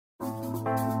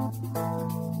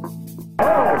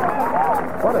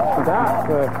What a start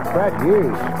for Brad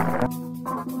Hughes.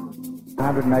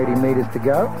 180 metres to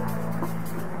go.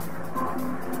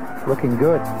 Looking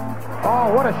good.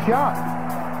 Oh, what a shot.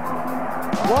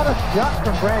 What a shot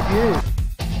from Brad Hughes.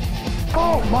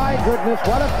 Oh, my goodness,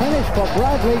 what a finish for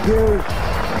Bradley Hughes.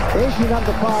 18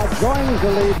 under par, joins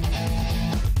the lead.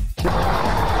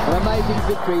 An amazing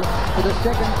victory. For the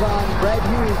second time, Brad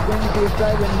Hughes wins the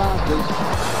Australian Masters,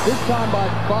 this time by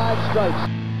 5 strokes.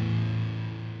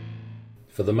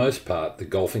 For the most part, the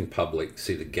golfing public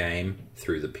see the game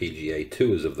through the PGA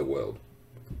Tours of the world.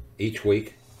 Each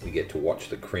week, we get to watch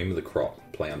the cream of the crop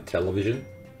play on television,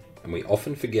 and we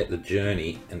often forget the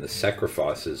journey and the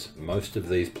sacrifices most of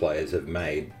these players have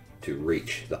made to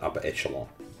reach the upper echelon.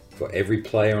 For every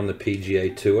player on the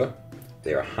PGA Tour,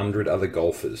 there are 100 other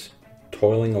golfers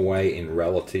toiling away in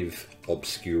relative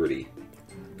obscurity,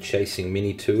 chasing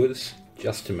mini tours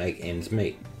just to make ends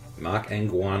meet. Mark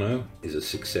Anguano is a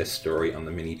success story on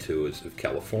the mini tours of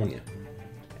California.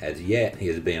 As yet, he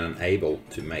has been unable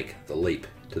to make the leap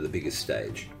to the biggest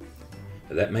stage.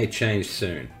 But that may change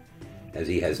soon, as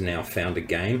he has now found a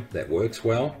game that works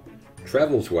well,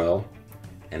 travels well,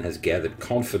 and has gathered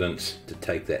confidence to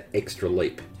take that extra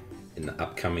leap in the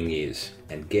upcoming years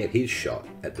and get his shot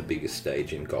at the biggest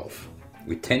stage in golf.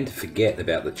 We tend to forget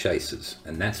about the chasers,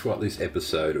 and that's what this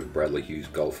episode of Bradley Hughes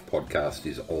Golf Podcast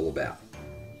is all about.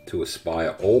 To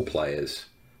aspire all players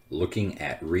looking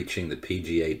at reaching the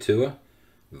PGA Tour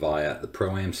via the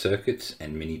Pro-Am circuits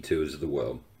and mini tours of the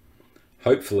world.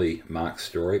 Hopefully, Mark's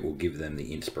story will give them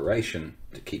the inspiration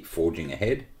to keep forging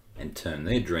ahead and turn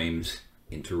their dreams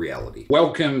into reality.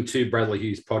 Welcome to Bradley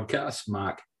Hughes Podcast,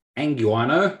 Mark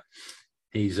Anguano.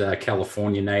 He's a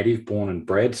California native, born and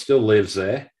bred, still lives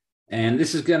there. And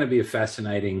this is going to be a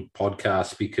fascinating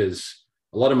podcast because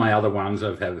a lot of my other ones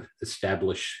have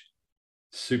established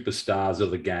superstars of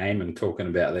the game and talking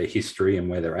about their history and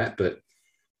where they're at. But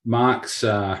Mark's,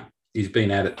 he's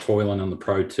been at it toiling on the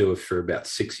Pro Tour for about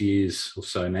 6 years or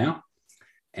so now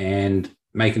and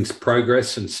making some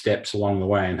progress and steps along the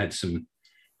way and had some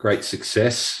great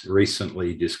success.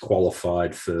 Recently just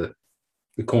qualified for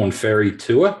the Corn Ferry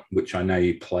Tour, which I know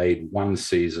you played one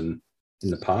season in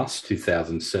the past,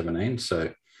 2017.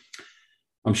 So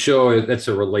I'm sure that's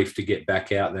a relief to get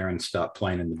back out there and start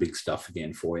playing in the big stuff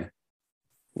again for you.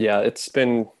 Yeah, it's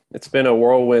been a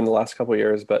whirlwind the last couple of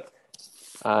years, but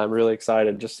I'm really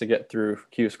excited just to get through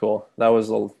Q School. That was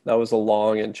a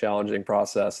long and challenging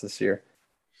process this year.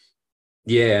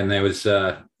 Yeah, and there was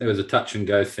a touch and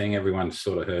go thing. Everyone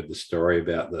sort of heard the story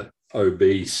about the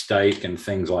OB stake and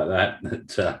things like that.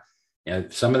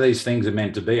 That some of these things are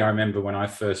meant to be. I remember when I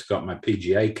first got my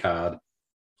PGA card,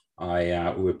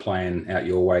 we were playing out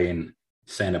your way in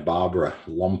Santa Barbara,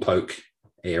 Lompoc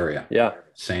area. Yeah.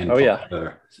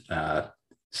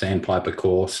 Sandpiper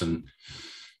course, and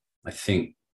I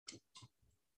think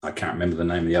I can't remember the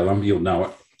name of the other one. You'll know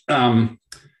it.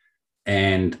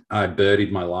 And I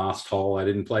birdied my last hole. I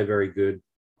didn't play very good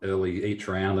early each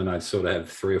round, and I'd sort of have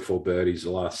 3 or 4 birdies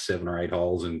the last 7 or 8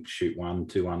 holes and shoot 1,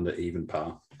 2 under even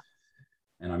par.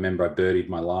 And I remember I birdied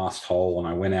my last hole, and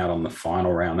I went out on the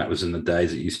final round. That was in the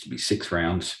days it used to be 6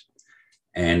 rounds,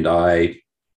 and I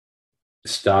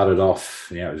started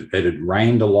off. It had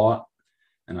rained a lot.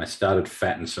 And I started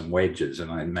fatting some wedges, and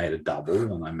I made a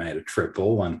double and I made a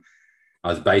triple, and I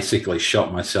was basically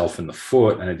shot myself in the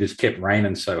foot, and it just kept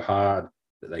raining so hard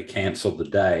that they canceled the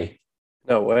day.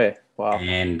 No way. Wow.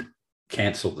 And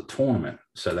canceled the tournament.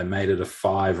 So they made it a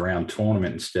 5-round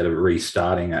tournament instead of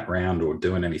restarting that round or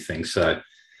doing anything. So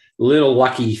little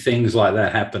lucky things like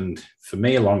that happened for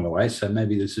me along the way. So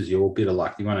maybe this is your bit of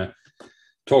luck. You want to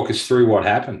talk us through what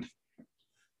happened?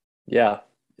 Yeah,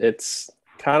 it's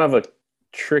kind of a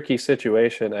tricky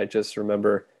situation. I just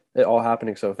remember it all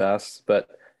happening so fast, but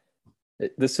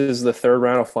this is the 3rd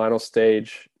round of final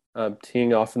stage. I'm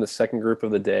teeing off in the second group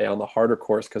of the day on the harder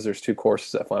course because there's 2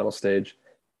 courses at final stage.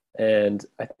 And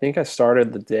I think I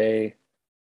started the day,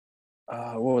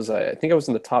 what was I? I think I was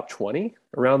in the top 20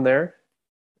 around there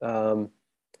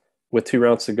with 2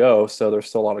 rounds to go. So there's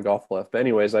still a lot of golf left. But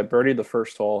anyways, I birdied the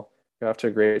first hole, got off to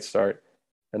a great start.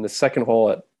 And the second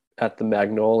hole at the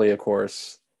Magnolia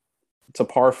course, it's a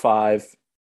par 5.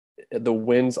 The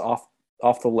wind's off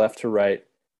the left to right.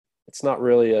 It's not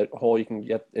really a hole you can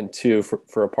get into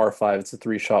for a par 5. It's a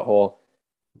 3-shot hole.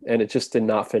 And it just did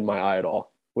not fit my eye at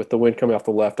all. With the wind coming off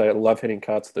the left, I love hitting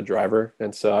cuts with the driver.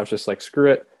 And so I was just like,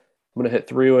 screw it. I'm going to hit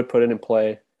 3-wood, put it in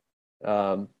play.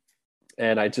 And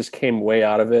I just came way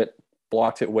out of it,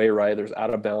 blocked it way right. There's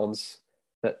out of bounds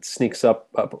that sneaks up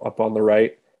on the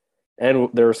right. And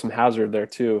there was some hazard there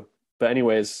too. but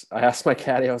anyways, I asked my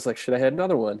caddy, I was like, should I hit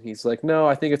another one? He's like, no,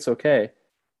 I think it's okay.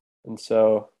 And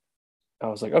so I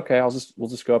was like, okay, we'll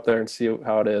just go up there and see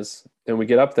how it is. And we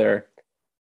get up there,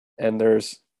 and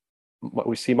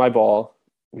we see my ball,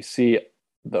 we see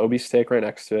the OB stake right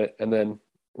next to it, and then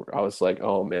I was like,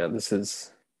 oh man, this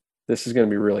is going to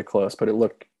be really close. But it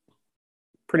looked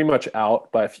pretty much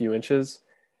out by a few inches.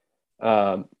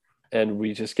 And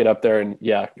we just get up there, and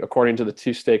yeah, according to the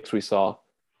two stakes we saw,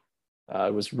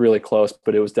 it was really close,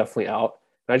 but it was definitely out.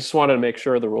 And I just wanted to make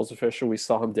sure the rules official, we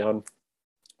saw him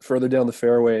further down the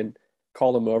fairway, and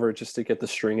called him over just to get the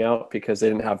string out because they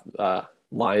didn't have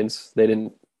lines. They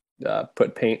didn't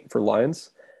put paint for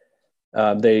lines.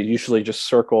 They usually just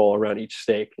circle around each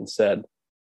stake instead,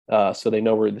 so they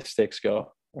know where the stakes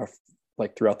go, or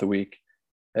like throughout the week.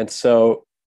 And so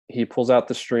he pulls out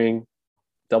the string,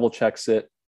 double checks it,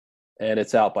 and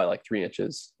it's out by like 3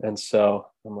 inches. And so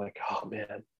I'm like, oh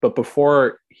man. But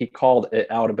before he called it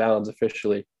out of bounds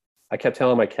officially, I kept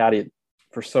telling my caddy,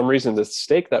 for some reason, the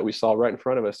stake that we saw right in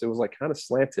front of us, it was like kind of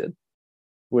slanted,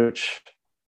 which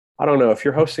I don't know. If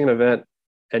you're hosting an event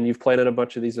and you've played in a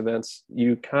bunch of these events,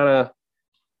 you kind of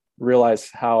realize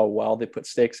how well they put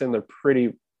stakes in. They're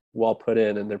pretty well put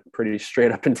in, and they're pretty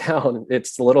straight up and down.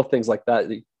 It's the little things like that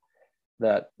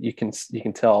that you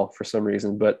can tell for some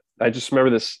reason. But I just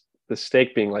remember the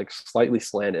stake being like slightly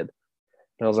slanted,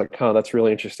 and I was like, oh, that's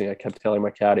really interesting. I kept telling my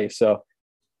caddy. So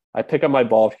I pick up my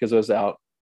ball because it was out,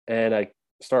 and I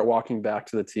start walking back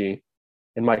to the tee,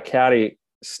 and my caddy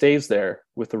stays there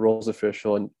with the rules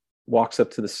official and walks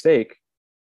up to the stake,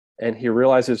 and he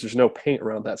realizes there's no paint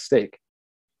around that stake.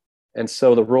 And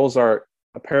so the rules are,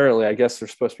 apparently, I guess, they're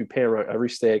supposed to be paint around every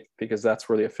stake because that's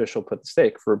where the official put the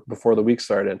stake for before the week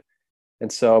started.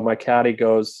 And so my caddy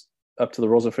goes up to the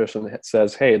rules official and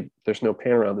says, hey, there's no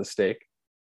paint around this stake.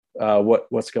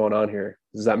 What's going on here?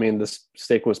 Does that mean this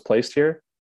stake was placed here,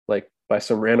 like by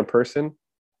some random person?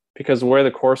 Because where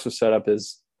the course was set up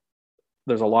is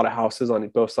there's a lot of houses on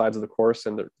both sides of the course,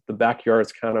 and the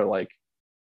backyard's kind of like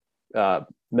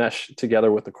mesh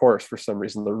together with the course for some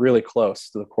reason. They're really close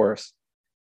to the course.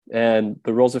 And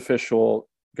the rules official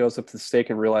goes up to the stake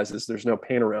and realizes there's no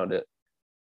paint around it.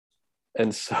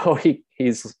 And so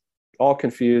he's all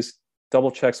confused,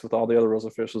 double checks with all the other rules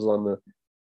officials on the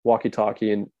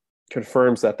walkie-talkie, and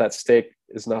confirms that stake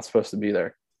is not supposed to be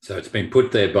there. So it's been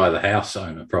put there by the house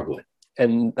owner, probably.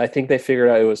 And I think they figured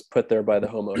out it was put there by the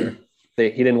homeowner. He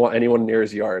didn't want anyone near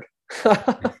his yard.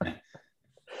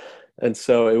 And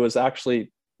so it was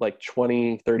actually like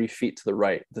 20, 30 feet to the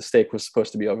right. The stake was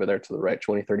supposed to be over there to the right,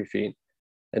 20, 30 feet.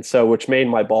 And so, which made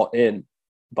my ball in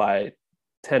by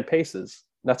 10 paces.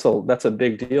 That's a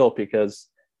big deal because,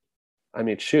 I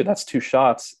mean, shoot, that's 2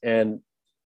 shots. And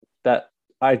that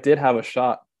I did have a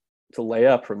shot to lay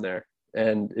up from there.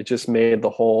 And it just made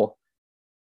the hole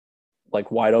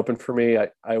like wide open for me.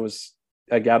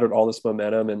 I gathered all this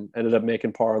momentum and ended up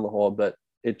making par on the hole, but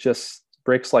it just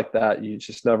breaks like that. You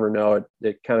just never know.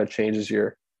 It kind of changes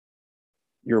your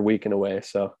week in a way.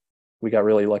 So we got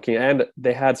really lucky, and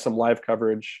they had some live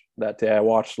coverage that day. I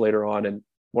watched later on, and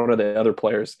one of the other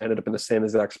players ended up in the same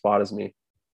exact spot as me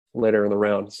later in the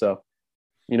round. So,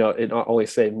 it not only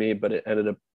saved me, but it ended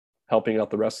up helping out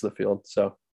the rest of the field.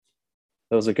 So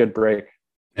it was a good break.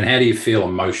 And how do you feel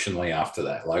emotionally after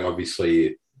that? Like,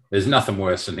 obviously, there's nothing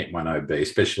worse than hit one OB,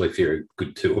 especially if you're a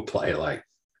good tour player. Like,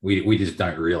 we just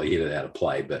don't really hit it out of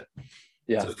play. But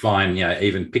yeah, to find,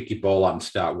 even pick your ball up and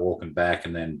start walking back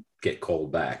and then get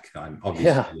called back.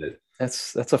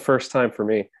 That's a first time for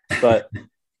me. But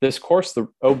this course, the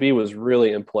OB was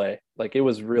really in play. Like, it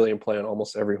was really in play on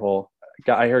almost every hole.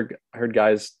 I heard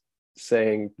guys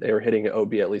saying they were hitting an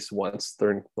OB at least once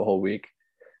during the whole week.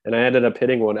 And I ended up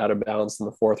hitting one out of bounds in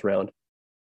the 4th round.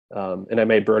 And I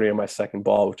made birdie on my second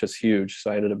ball, which is huge. So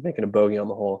I ended up making a bogey on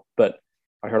the hole. But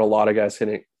I heard a lot of guys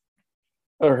saying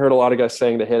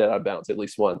to hit it out of bounds at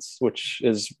least once, which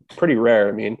is pretty rare.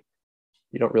 I mean,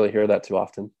 you don't really hear that too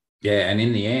often. Yeah, and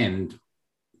in the end,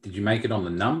 did you make it on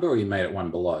the number, or you made it one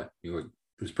below? It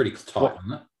was pretty tight,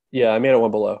 wasn't it? Yeah, I made it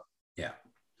one below. Yeah.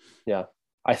 Yeah.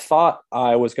 I thought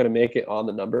I was going to make it on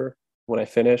the number when I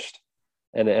finished,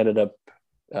 and it ended up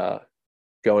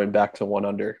going back to 1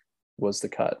 under was the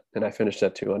cut, and I finished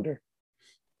at 2 under.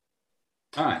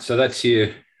 All right, so that's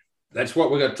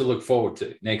what we got to look forward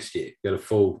to next year. Got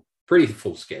a pretty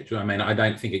full schedule. I mean, I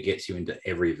don't think it gets you into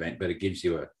every event, but it gives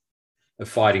you a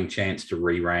fighting chance to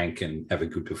re-rank and have a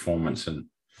good performance and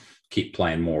keep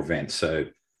playing more events. So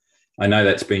I know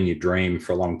that's been your dream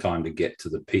for a long time to get to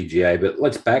the PGA, but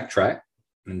let's backtrack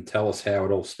and tell us how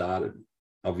it all started.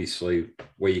 Obviously,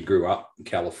 where you grew up in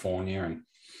California,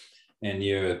 and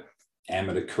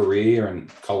amateur career and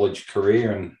college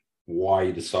career, and why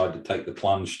you decided to take the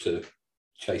plunge to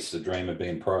chase the dream of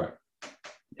being pro?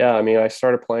 Yeah, I mean, I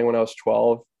started playing when I was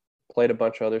 12, played a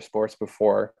bunch of other sports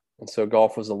before. And so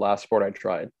golf was the last sport I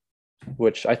tried,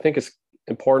 which I think is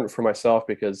important for myself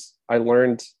because I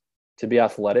learned to be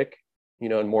athletic,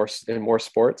 in more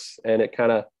sports, and it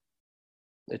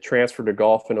transferred to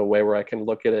golf in a way where I can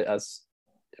look at it as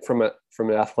from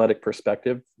an athletic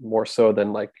perspective more so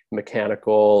than like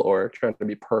mechanical or trying to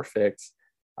be perfect.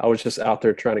 I was just out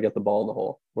there trying to get the ball in the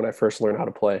hole when I first learned how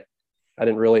to play. I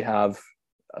didn't really have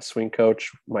a swing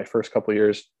coach my first couple of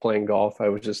years playing golf. I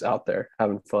was just out there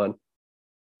having fun.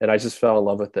 And I just fell in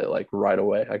love with it like right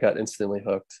away. I got instantly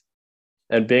hooked.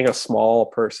 And being a small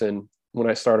person, when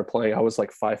I started playing, I was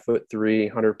like 5'3",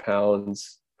 100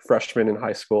 pounds, freshman in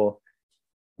high school,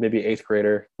 maybe eighth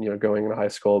grader, going into high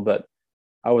school. But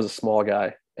I was a small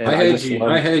guy. And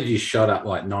I heard you shot up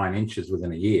like 9 inches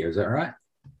within a year. Is that right?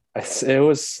 It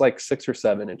was like 6 or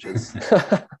 7 inches.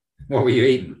 What were you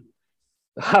eating?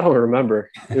 I don't remember.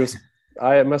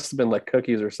 It must have been like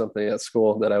cookies or something at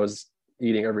school that I was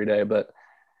eating every day. But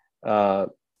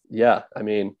yeah, I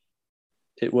mean,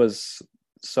 it was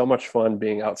so much fun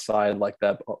being outside like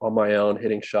that on my own,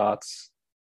 hitting shots.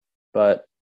 But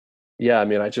yeah, I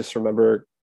mean, I just remember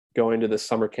going to this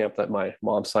summer camp that my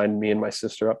mom signed me and my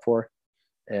sister up for.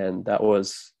 And that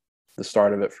was the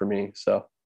start of it for me. So,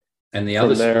 and the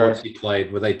other sports you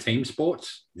played, were they team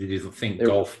sports? Did you think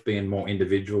golf being more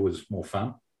individual was more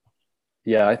fun?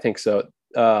 Yeah, I think so.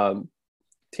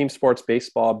 Team sports,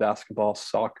 baseball, basketball,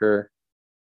 soccer.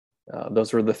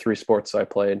 Those were the 3 sports I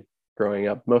played growing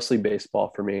up, mostly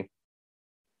baseball for me.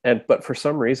 But for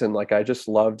some reason, like I just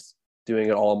loved doing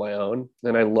it all on my own.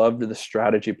 And I loved the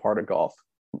strategy part of golf.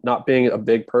 Not being a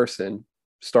big person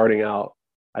starting out,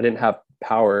 I didn't have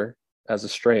power as a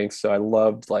strength. So I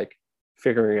loved like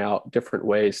figuring out different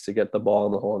ways to get the ball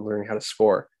in the hole and learning how to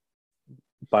score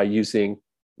by using,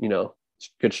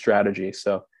 good strategy.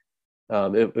 So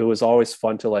it was always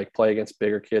fun to like play against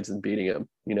bigger kids and beating them.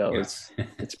 Yeah.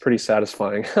 It's pretty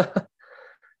satisfying.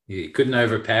 You couldn't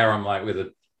overpower them like with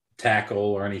a tackle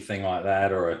or anything like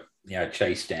that, or a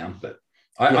chase down. But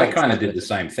I kind of did the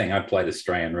same thing. I played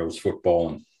Australian rules football,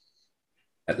 and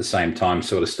at the same time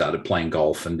sort of started playing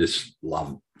golf and just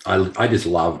loved. I just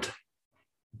loved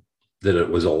that it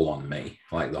was all on me.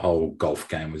 Like the whole golf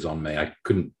game was on me. I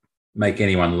couldn't make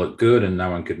anyone look good, and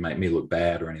no one could make me look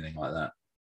bad or anything like that.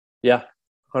 Yeah,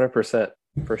 100%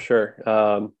 for sure.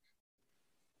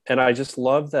 And I just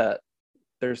love that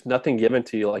there's nothing given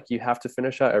to you. Like you have to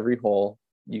finish out every hole.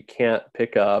 You can't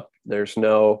pick up. There's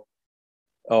no,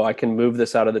 I can move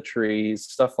this out of the trees,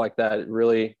 stuff like that. It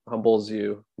really humbles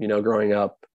you, growing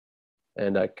up.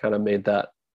 And I kind of made that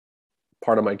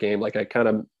part of my game. Like I kind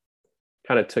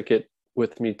of took it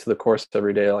with me to the course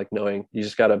every day, like knowing you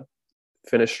just got to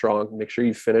finish strong, make sure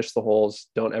you finish the holes,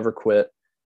 don't ever quit.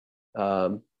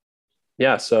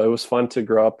 Yeah, so it was fun to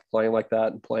grow up playing like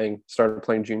that and started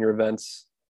playing junior events.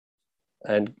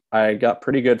 And I got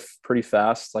pretty good pretty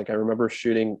fast. Like I remember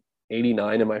shooting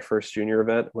 89 in my first junior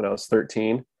event when I was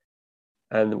 13.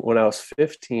 And when I was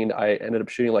 15, I ended up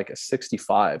shooting like a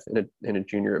 65 in a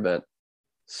junior event.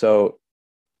 So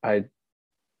there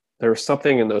was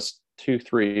something in those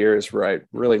 2-3 years where I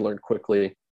really learned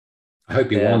quickly. I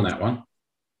hope you won that one.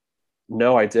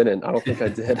 No, I didn't. I don't think I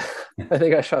did. I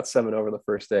think I shot 7 over the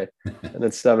first day and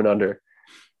then 7 under,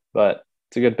 but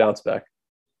it's a good bounce back.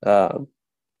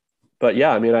 But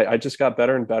yeah, I mean, I just got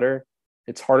better and better.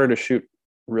 It's harder to shoot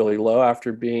really low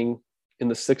after being in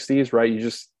the 60s, right? You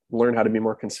just learn how to be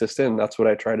more consistent, and that's what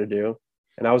I try to do.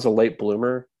 And I was a late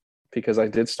bloomer because I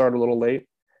did start a little late.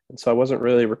 And so I wasn't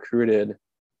really recruited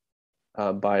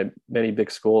by many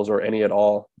big schools or any at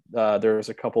all. There was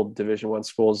a couple Division I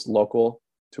schools local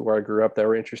to where I grew up that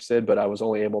were interested, but I was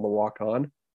only able to walk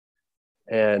on.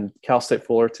 And Cal State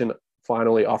Fullerton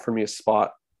finally offered me a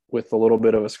spot with a little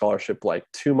bit of a scholarship like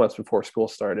 2 months before school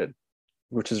started,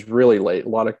 which is really late. A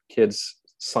lot of kids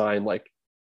sign like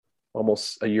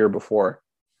almost a year before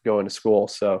going to school.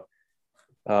 So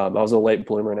I was a late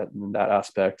bloomer in that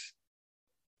aspect.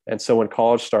 And so when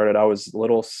college started, I was a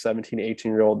little 17,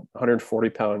 18-year-old,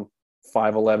 140-pound,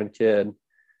 5'11" kid,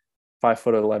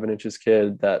 5'11"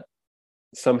 kid that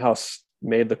somehow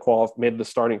made the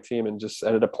starting team and just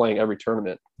ended up playing every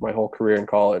tournament my whole career in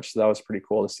college. So that was pretty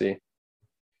cool to see.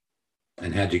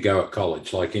 And how'd you go at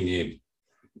college, like in your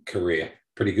career?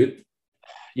 Pretty good?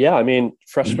 Yeah, I mean,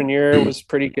 freshman year was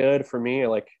pretty good for me.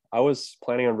 Like I was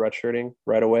planning on redshirting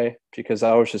right away because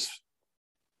I was just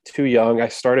too young. I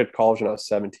started college when I was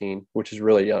 17, which is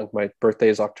really young. My birthday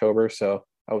is October, so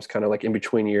I was kind of like in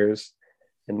between years.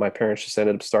 and my parents just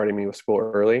ended up starting me with school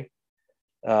early.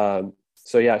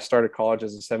 So yeah, I started college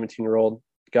as a 17-year-old,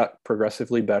 got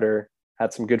progressively better,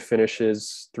 had some good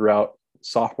finishes throughout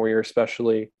sophomore year,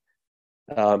 especially.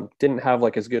 Didn't have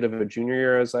like as good of a junior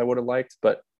year as I would have liked,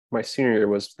 but my senior year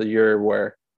was the year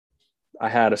where I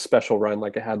had a special run.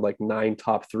 Like I had like 9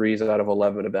 top threes out of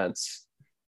 11 events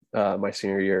my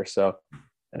senior year. So,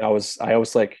 and I was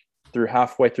like through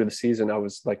halfway through the season, I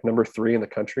was like number 3 in the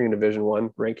country in Division I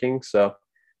ranking. So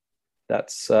that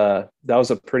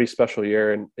was a pretty special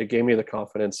year, and it gave me the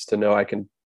confidence to know I can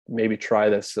maybe try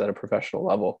this at a professional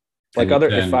level. Like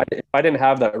if I didn't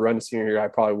have that run senior year, I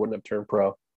probably wouldn't have turned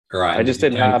pro. Right. I just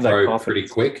didn't have that confidence. Pretty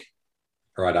quick,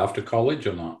 right after college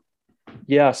or not?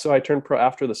 Yeah, so I turned pro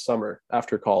after the summer,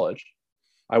 after college.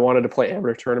 I wanted to play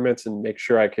amateur tournaments and make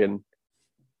sure I can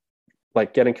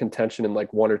like get in contention in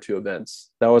like 1 or 2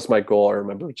 events. That was my goal. I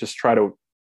remember, just try to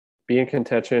be in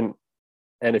contention.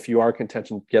 And if you are in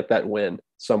contention, get that win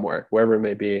somewhere, wherever it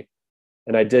may be.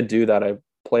 And I did do that. I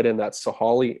played in that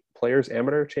Sahalee Players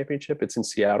Amateur Championship. It's in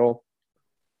Seattle.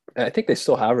 And I think they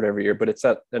still have it every year, but it's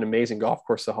at an amazing golf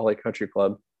course, Sahalee Country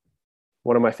Club.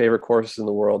 One of my favorite courses in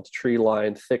the world, tree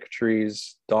lined, thick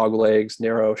trees, dog legs,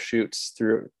 narrow chutes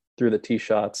through the tee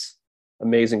shots,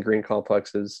 amazing green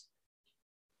complexes.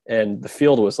 And the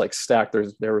field was like stacked.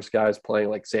 There was guys playing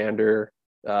like Xander,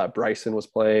 Bryson was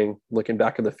playing. Looking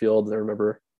back at the field, I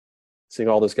remember seeing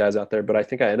all those guys out there, but I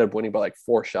think I ended up winning by like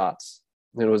 4 shots.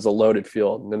 And it was a loaded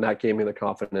field. And then that gave me the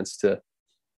confidence to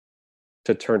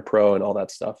turn pro and all that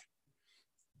stuff.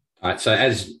 All right. So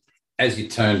as you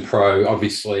turn pro,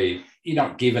 obviously you're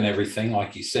not given everything,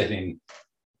 like you said in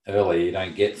earlier. You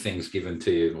don't get things given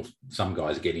to you. Some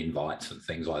guys get invites and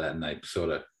things like that, and they sort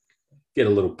of get a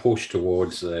little push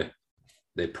towards their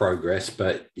progress,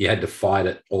 but you had to fight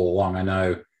it all along. I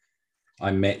know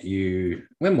I met you,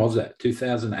 when was that?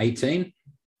 2018?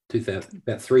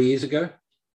 About 3 years ago?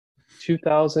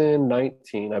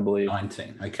 2019, I believe.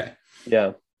 19, okay.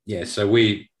 Yeah. Yeah, so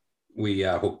we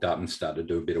hooked up and started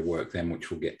to do a bit of work then, which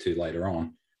we'll get to later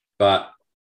on. But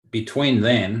between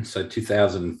then, so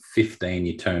 2015,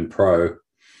 you turned pro.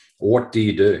 What do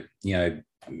you do? You know,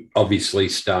 obviously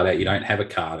start out, you don't have a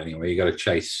card anywhere. You got to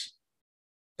chase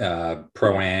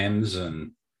pro-ams.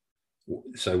 And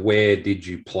so where did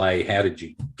you play? How did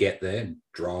you get there?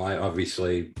 Drive,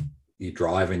 obviously you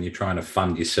drive and you're trying to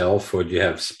fund yourself, or do you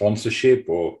have sponsorship,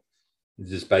 or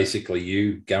just basically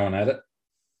you going at it?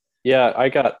 Yeah, I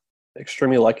got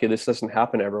extremely lucky. This doesn't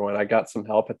happen to everyone. I got some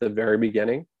help at the very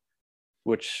beginning,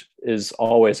 which is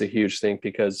always a huge thing,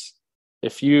 because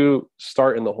if you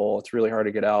start in the hole, it's really hard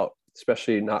to get out,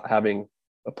 especially not having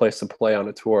a place to play on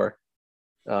a tour.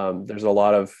 There's a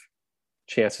lot of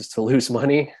chances to lose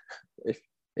money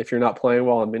if you're not playing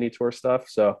well on mini tour stuff.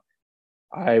 So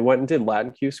I went and did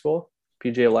Latin Q school,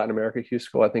 PGA Latin America Q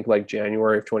school, I think like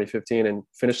January of 2015, and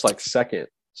finished like 2nd.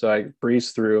 So I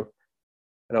breezed through,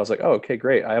 and I was like, oh, okay,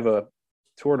 great. I have a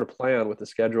tour to play on with the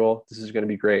schedule. This is going to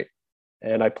be great.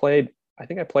 And I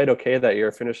think I played okay that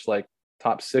year, finished like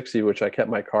top 60, which I kept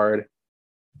my card,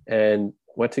 and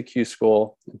went to Q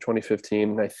school in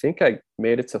 2015. And I think I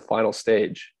made it to final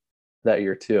stage that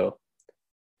year too.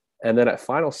 And then at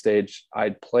final stage,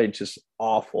 I played just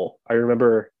awful. I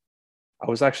remember I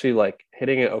was actually like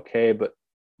hitting it okay, but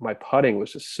my putting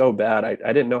was just so bad. I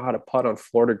didn't know how to putt on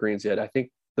Florida greens yet. I think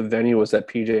the venue was at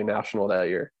PGA National that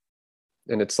year.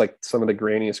 And it's like some of the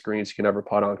grainiest greens you can ever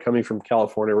putt on. Coming from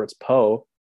California where it's Poe,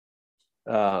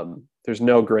 there's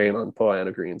no grain on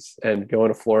Poa greens. And going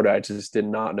to Florida, I just did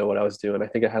not know what I was doing. I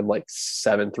think I had like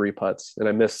 7 3-putts, and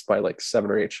I missed by like 7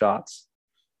 or 8 shots.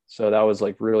 So that was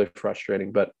like really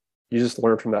frustrating, but you just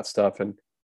learn from that stuff. And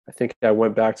I think I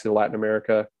went back to Latin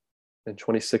America in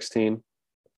 2016,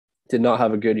 did not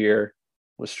have a good year,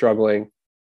 was struggling,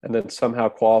 and then somehow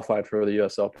qualified for the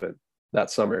US Open that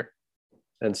summer.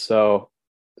 And so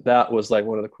that was like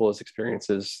one of the coolest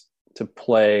experiences, to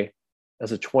play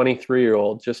as a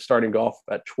 23-year-old, just starting golf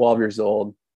at 12 years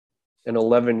old, in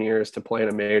 11 years to play in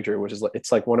a major, which is like,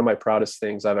 it's like one of my proudest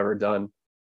things I've ever done.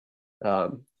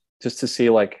 Just to see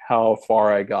like how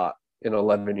far I got in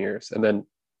 11 years. And then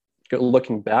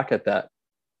looking back at that,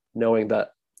 knowing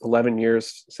that 11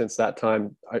 years since that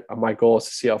time, my goal is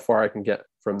to see how far I can get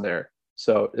from there.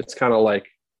 So it's kind of like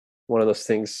one of those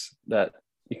things that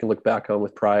you can look back on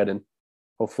with pride, and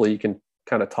hopefully you can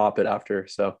kind of top it after.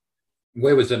 So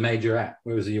where was the major at?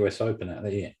 Where was the US Open at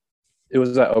that year? It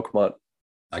was at Oakmont.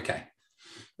 Okay.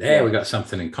 There, we got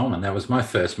something in common. That was my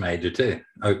first major too,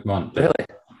 Oakmont. Really?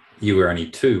 You were only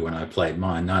 2 when I played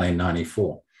mine,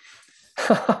 1994.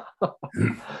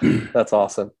 That's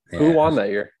awesome. Yeah. Who won that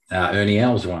year? Ernie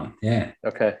Els won, yeah.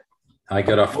 Okay. I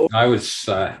got off.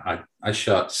 I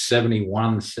shot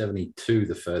 71, 72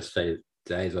 the first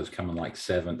days. I was coming like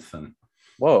seventh and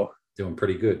Whoa. doing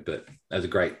pretty good. But that's a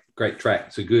great track.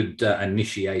 It's a good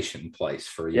initiation place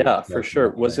for you. Yeah, for sure.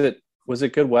 Was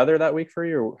it good weather that week for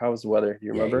you, or how was the weather? Do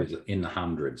you remember? It was in the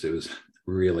hundreds. It was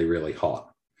really, really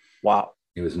hot. Wow.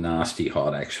 It was nasty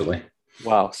hot, actually.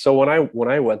 Wow. So when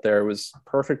I went there, it was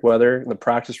perfect weather in the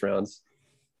practice rounds.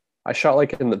 I shot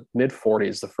like in the mid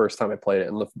 40s the first time I played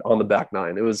it on the back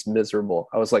nine. It was miserable.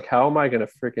 I was like, how am I going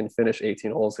to freaking finish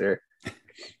 18 holes here?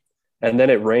 And then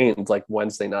it rained like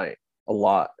Wednesday night a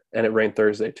lot. And it rained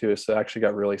Thursday too. So it actually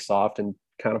got really soft and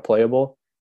kind of playable.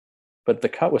 But the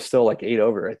cut was still like 8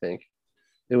 over, I think.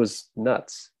 It was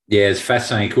nuts. Yeah, it's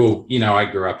fascinating. Cool. You know, I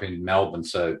grew up in Melbourne,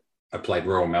 so I played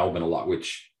Royal Melbourne a lot,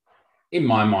 which in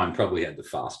my mind probably had the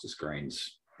fastest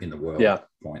greens in the world at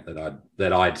the point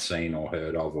that I'd seen or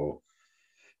heard of.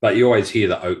 But you always hear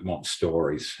the Oakmont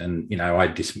stories, and you know, I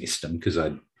dismissed them because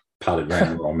I'd putted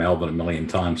around Royal Melbourne a million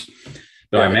times.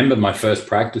 But I remember my first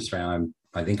practice round.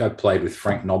 I think I played with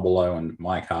Frank Nobilo and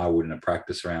Mike Harwood in a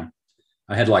practice round.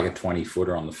 I had like a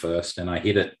 20-footer on the first, and I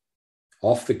hit it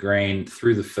off the green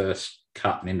through the first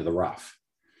cut and into the rough.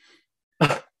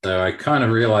 So I kind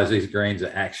of realized these greens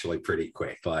are actually pretty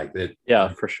quick. Like that. Yeah,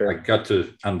 for sure. I got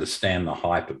to understand the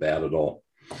hype about it all.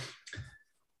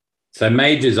 So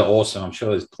majors are awesome. I'm sure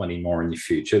there's plenty more in the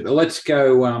future. But let's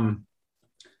go.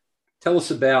 Tell us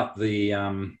about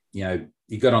the,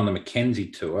 you got on the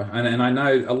Mackenzie Tour. And I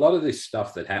know a lot of this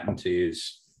stuff that happened to you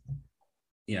is,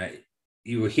 you know,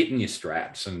 you were hitting your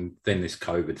straps and then this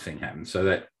COVID thing happened. So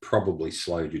that probably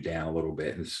slowed you down a little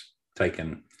bit. It's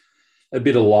taken a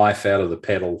bit of life out of the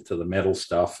pedal to the metal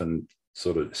stuff and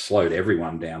sort of slowed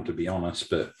everyone down, to be honest.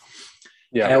 But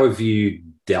how have you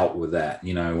dealt with that?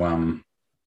 You know,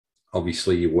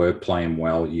 obviously you were playing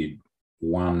well. You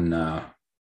won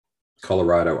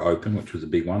Colorado Open, which was a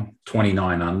big one,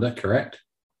 29 under, correct?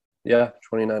 Yeah,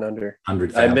 29 under.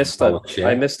 I missed a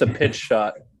pitch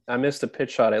shot. I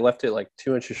left it like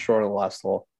 2 inches short on the last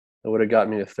hole. It would have gotten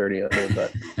me to 30 under,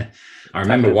 but I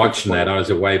remember watching that. I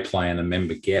was away playing a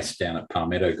member guest down at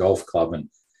Palmetto Golf Club, and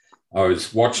I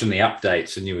was watching the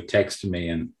updates, and you were texting me,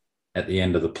 and at the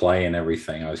end of the play and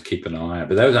everything, I was keeping an eye on it.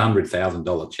 But that was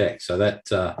 $100,000 check, so that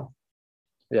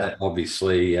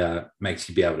obviously makes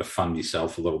you be able to fund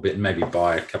yourself a little bit and maybe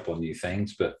buy a couple of new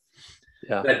things. But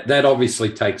that obviously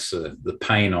takes the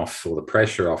pain off or the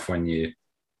pressure off when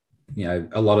you know,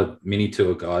 a lot of mini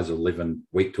tour guys are living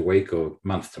week to week or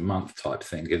month to month type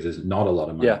thing because there's not a lot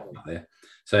of money out there.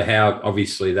 So how,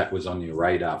 obviously that was on your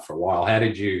radar for a while. How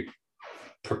did you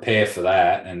prepare for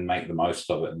that and make the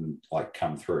most of it and like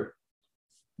come through?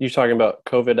 You talking about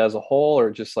COVID as a whole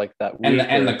or just like that week?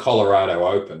 And the Colorado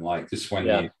Open, like just when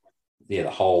the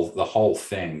whole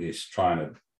thing, just trying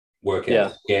to work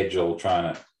out the schedule,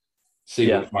 trying to see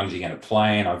which ones you're going to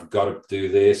play in. I've got to do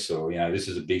this, or, you know, this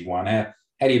is a big one.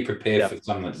 How do you prepare for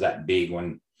something that's that big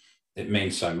when it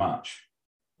means so much?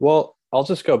 Well, I'll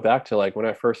just go back to like when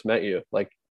I first met you.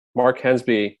 Like Mark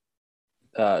Hensby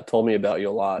told me about you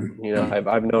a lot. You know,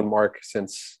 I've known Mark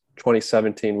since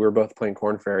 2017. We were both playing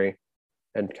Corn Ferry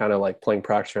and kind of like playing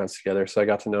practice rounds together. So I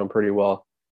got to know him pretty well.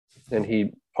 And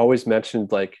he always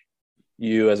mentioned like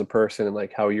you as a person and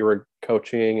like how you were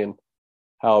coaching and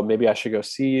how maybe I should go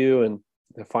see you. And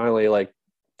I finally like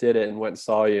did it and went and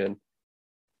saw you. And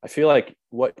I feel like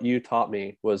what you taught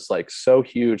me was like so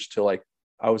huge to like,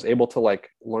 I was able to like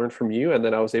learn from you. And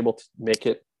then I was able to make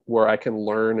it where I can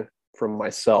learn from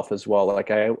myself as well. Like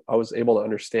I was able to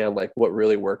understand like what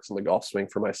really works in the golf swing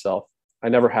for myself. I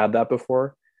never had that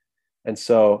before. And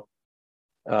so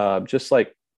just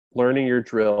like learning your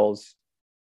drills,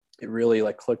 it really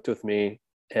like clicked with me.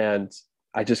 And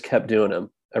I just kept doing them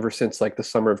ever since like the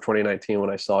summer of 2019 when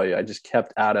I saw you. I just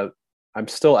kept at it. I'm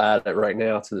still at it right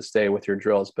now to this day with your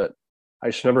drills, but I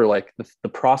just remember like the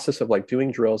process of like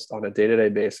doing drills on a day-to-day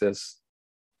basis.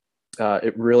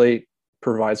 It really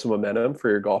provides some momentum for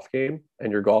your golf game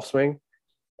and your golf swing.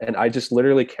 And I just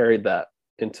literally carried that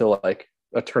into like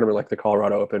a tournament like the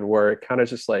Colorado Open, where it kind of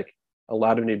just like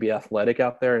allowed me to be athletic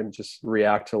out there and just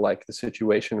react to like the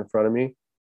situation in front of me.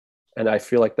 And I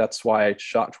feel like that's why I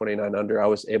shot 29 under. I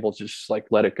was able to just like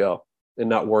let it go and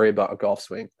not worry about a golf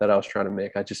swing that I was trying to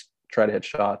make. I just try to hit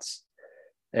shots,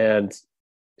 and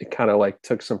it kind of like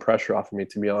took some pressure off of me,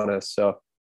 to be honest. So,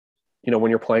 you know, when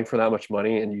you're playing for that much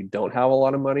money and you don't have a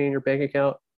lot of money in your bank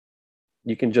account,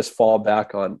 you can just fall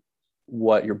back on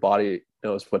what your body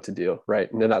knows what to do,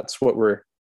 right? And then that's what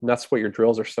your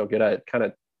drills are so good at. It kind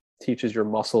of teaches your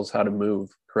muscles how to move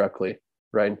correctly,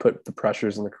 right? And put the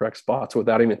pressures in the correct spots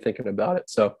without even thinking about it.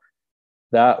 So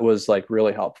that was like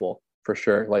really helpful. for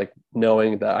sure. Like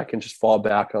knowing that I can just fall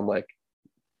back on like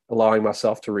allowing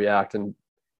myself to react and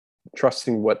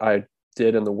trusting what I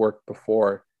did in the work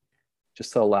before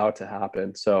just to allow it to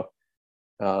happen. So,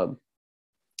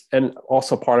 and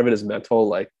also part of it is mental.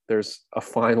 Like there's a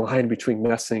fine line between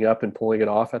messing up and pulling it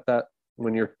off at that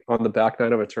when you're on the back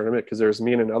nine of a tournament, because there's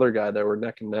me and another guy that were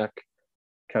neck and neck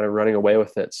kind of running away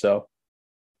with it. So,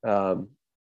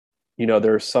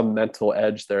 there's some mental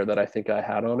edge there that I think I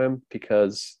had on him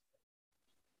because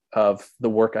of the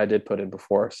work I did put in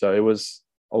before. So it was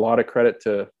a lot of credit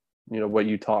to, what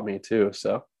you taught me too.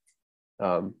 So,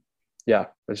 I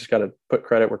just got to put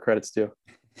credit where credit's due.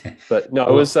 But no,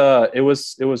 it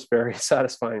was very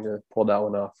satisfying to pull that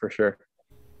one off for sure.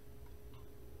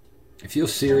 If you're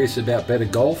serious about better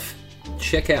golf,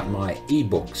 check out my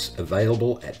ebooks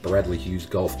available at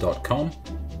bradleyhughesgolf.com.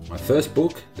 My first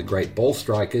book, The Great Ball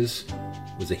Strikers,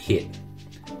 was a hit,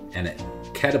 and it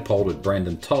catapulted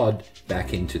Brendan Todd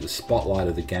back into the spotlight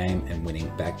of the game and winning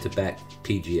back-to-back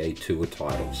PGA Tour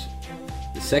titles.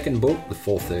 The second book, The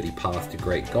 430 Path to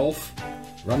Great Golf,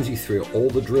 runs you through all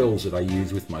the drills that I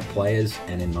use with my players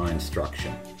and in my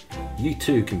instruction. You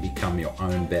too can become your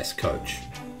own best coach.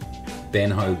 Ben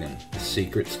Hogan, The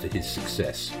Secrets to His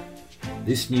Success.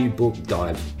 This new book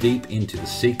dives deep into the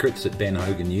secrets that Ben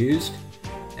Hogan used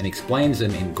and explains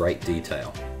them in great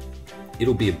detail.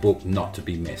 It'll be a book not to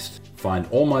be missed. Find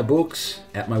all my books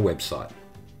at my website.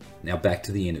 Now back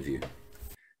to the interview.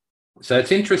 So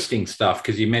it's interesting stuff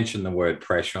because you mentioned the word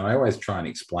pressure. And I always try and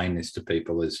explain this to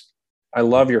people as I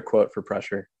love your quote for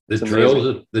pressure. The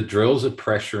drills are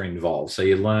pressure involved. So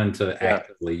you learn to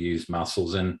actively use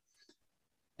muscles and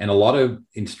a lot of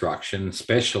instruction,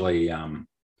 especially, I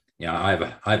have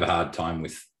a hard time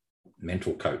with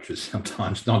mental coaches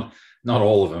sometimes, not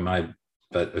all of them,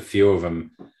 but a few of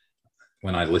them,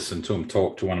 when I listen to them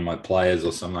talk to one of my players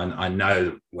or something, I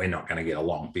know we're not going to get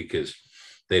along because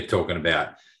they're talking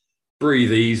about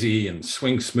breathe easy and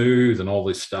swing smooth and all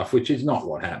this stuff, which is not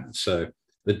what happens. So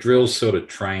the drills sort of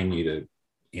train you to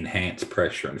enhance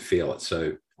pressure and feel it.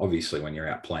 So obviously when you're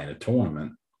out playing a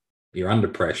tournament, you're under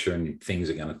pressure and things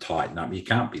are going to tighten up. You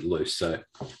can't be loose. So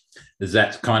is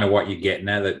that kind of what you get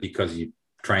now, that because you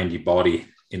trained your body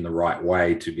in the right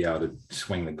way to be able to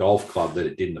swing the golf club, that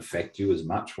it didn't affect you as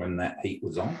much when that heat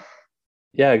was on?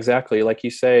 Yeah, exactly. Like you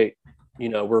say,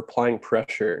 we're applying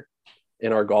pressure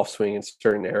in our golf swing in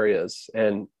certain areas.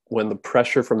 And when the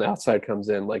pressure from the outside comes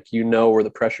in, like, where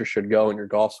the pressure should go in your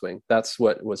golf swing. That's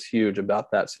what was huge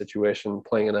about that situation,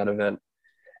 playing in that event.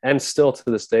 And still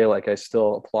to this day, like I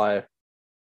still apply,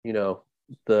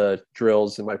 the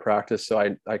drills in my practice.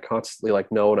 So I constantly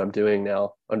know what I'm doing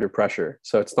now under pressure.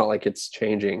 So it's not like it's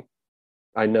changing.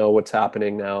 I know what's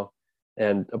happening now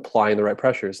and applying the right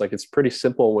pressures. Like it's pretty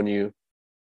simple when you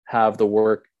have the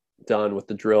work done with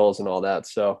the drills and all that.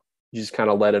 So you just kind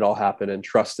of let it all happen and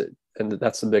trust it. And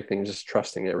that's the big thing, just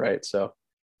trusting it. Right. So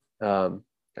I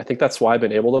think that's why I've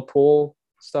been able to pull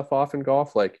stuff off in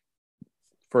golf. Like,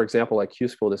 for example, like Q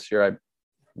School this year, I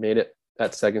made it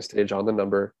at second stage on the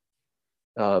number.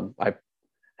 I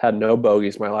had no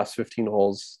bogeys my last 15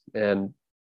 holes, and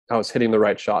I was hitting the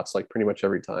right shots like pretty much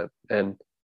every time. And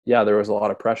yeah, there was a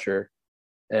lot of pressure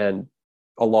and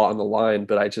a lot on the line,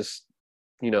 but I just,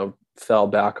 fell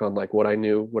back on like what I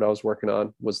knew, what I was working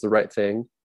on was the right thing,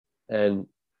 and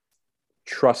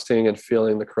trusting and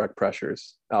feeling the correct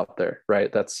pressures out there.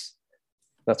 Right. That's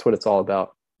what it's all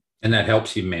about. And that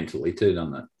helps you mentally too,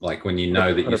 doesn't it? Like when you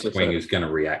know that your 100%. Swing is going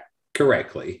to react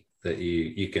correctly, that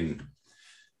you can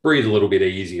breathe a little bit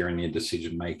easier in your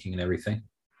decision making and everything.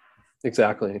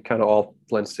 Exactly. It kind of all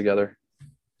blends together.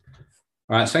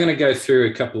 All right, so I'm going to go through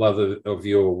a couple other of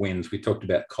your wins. We talked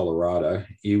about Colorado.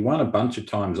 You won a bunch of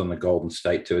times on the Golden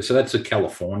State Tour. So that's a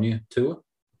California tour?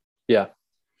 Yeah.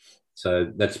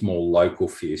 So that's more local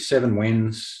for you. 7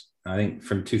 wins, I think,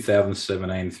 from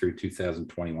 2017 through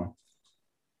 2021.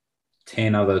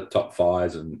 10 other top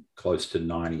 5s and close to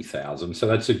 90,000. So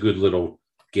that's a good little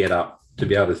get up to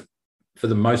be able to, for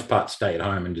the most part, stay at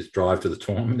home and just drive to the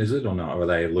tournament, is it? Or not? Or are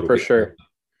they a little for bit? Sure.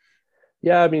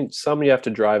 Yeah, I mean, some you have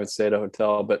to drive and stay at a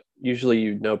hotel, but usually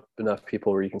you know enough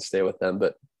people where you can stay with them.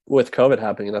 But with COVID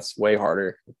happening, that's way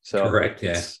harder. So correct,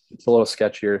 yeah. It's a little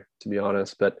sketchier, to be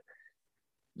honest. But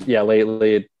yeah,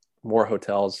 lately more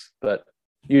hotels, but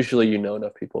usually you know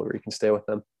enough people where you can stay with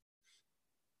them.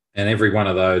 And every one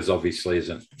of those obviously is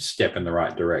a step in the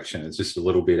right direction. It's just a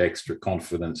little bit extra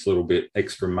confidence, a little bit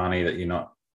extra money that you're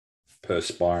not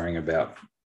perspiring about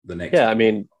the next. Yeah, I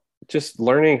mean, just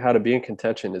learning how to be in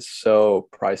contention is so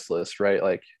priceless, right?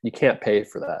 Like you can't pay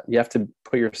for that. You have to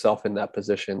put yourself in that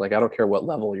position. Like I don't care what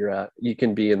level you're at. You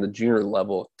can be in the junior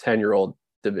level, 10-year-old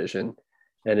division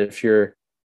And if you're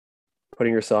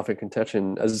putting yourself in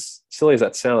contention, as silly as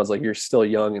that sounds, like you're still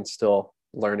young and still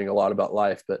learning a lot about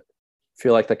life, but I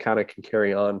feel like that kind of can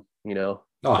carry on, you know,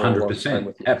 Oh, for a long time 100%.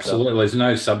 with you. Absolutely. There's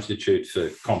no substitute for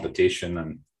competition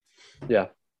and, Yeah.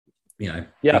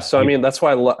 Yeah. So, I mean, that's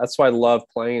why I love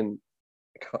playing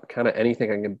kind of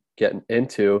anything I can get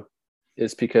into,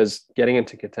 is because getting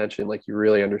into contention, like you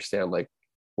really understand like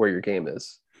where your game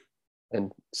is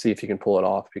and see if you can pull it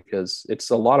off, because it's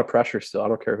a lot of pressure still. I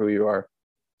don't care who you are.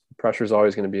 Pressure is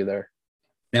always going to be there.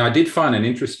 Now, I did find an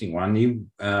interesting one. You,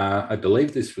 I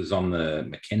believe this was on the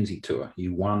Mackenzie Tour.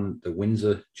 You won the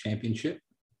Windsor Championship.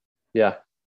 Yeah.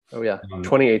 Oh, yeah.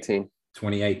 2018.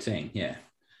 2018, yeah.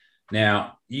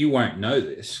 Now, you won't know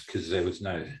this because there was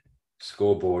no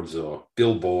scoreboards or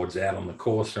billboards out on the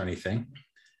course or anything,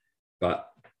 but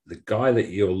the guy that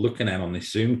you're looking at on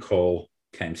this Zoom call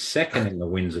came second in the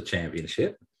Windsor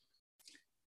Championship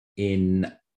in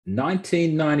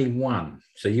 1991.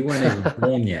 So you weren't even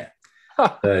born yet.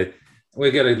 So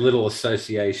we've got a little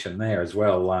association there as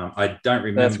well. I don't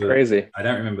remember. That's crazy. I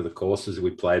don't remember the courses we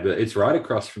played, but it's right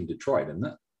across from Detroit, isn't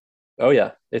it? Oh,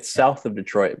 yeah. It's south of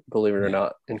Detroit, believe it or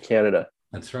not, in Canada.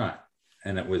 That's right.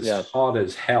 And it was hot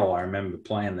as hell. I remember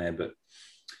playing there. But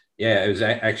yeah, it was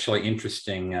actually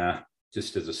interesting.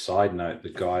 Just as a side note, the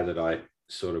guy that I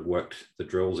sort of worked the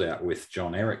drills out with,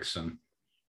 John Erickson,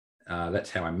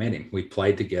 that's how I met him. We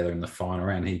played together in the final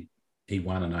round. He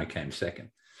won and I came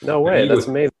second. No way. That's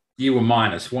amazing. You were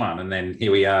 -1. And then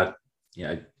here we are,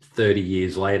 30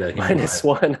 years later.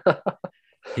 -1.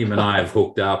 Him and I have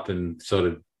hooked up and sort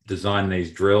of designed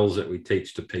these drills that we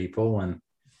teach to people. And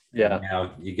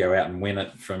now you go out and win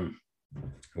it from,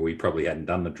 well, we probably hadn't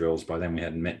done the drills by then. We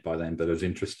hadn't met by then, but it was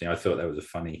interesting. I thought that was a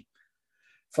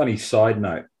funny side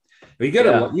note.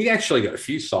 You actually got a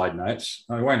few side notes.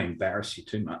 I won't embarrass you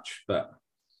too much, but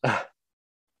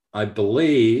I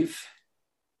believe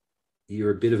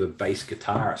you're a bit of a bass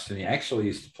guitarist and you actually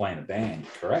used to play in a band,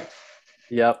 correct?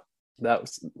 Yep.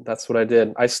 That's what I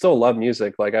did. I still love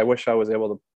music. Like I wish I'm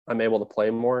able to play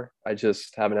more. I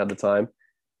just haven't had the time.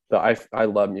 But I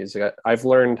love music. I've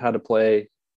learned how to play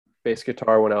bass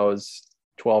guitar when I was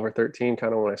 12 or 13,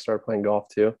 kind of when I started playing golf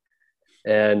too.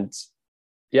 And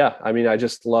yeah, I mean, I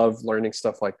just love learning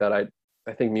stuff like that.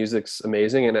 I think music's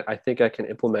amazing, and I think I can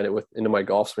implement it into my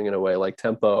golf swing in a way. Like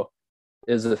tempo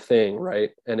is a thing,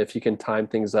 right? And if you can time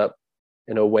things up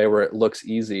in a way where it looks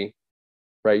easy,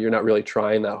 right? You're not really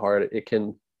trying that hard. It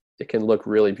can look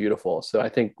really beautiful. So I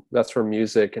think that's where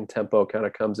music and tempo kind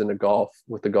of comes into golf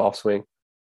with the golf swing.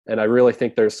 And I really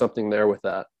think there's something there with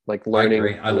that, like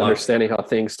learning and understanding how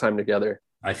things time together.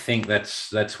 I think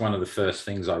that's one of the first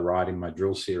things I write in my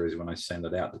drill series when I send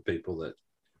it out to people, that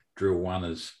drill 1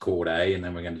 is chord A, and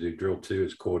then we're going to do drill 2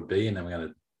 is chord B, and then we're going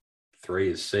to 3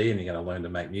 is C, and you're going to learn to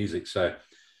make music. So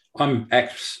I'm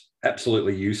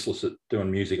absolutely useless at doing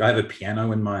music. I have a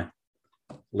piano in my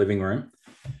living room.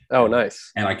 Oh,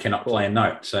 nice. And I cannot play a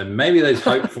note. So maybe there's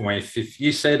hope for me. If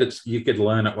you said you could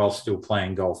learn it while still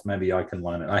playing golf, maybe I can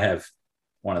learn it. I have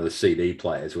one of the CD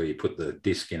players where you put the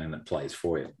disc in and it plays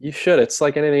for you. You should. It's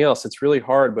like anything else. It's really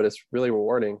hard, but it's really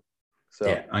rewarding. So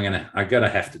yeah, I'm gonna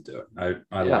have to do it.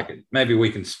 I like it. Maybe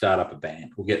we can start up a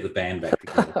band. We'll get the band back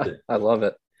together too. I love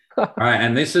it. All right,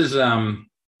 and this is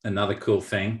another cool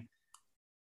thing.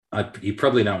 You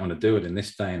probably don't want to do it in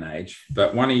this day and age,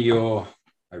 but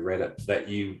I read it that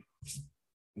you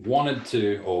wanted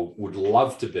to or would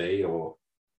love to be, or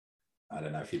I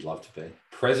don't know if you'd love to be,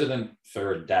 president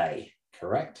for a day,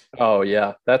 correct? Oh,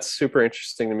 yeah. That's super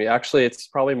interesting to me. Actually, it's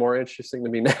probably more interesting to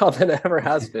me now than it ever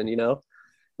has been,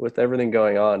 with everything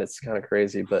going on. It's kind of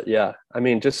crazy. But yeah, I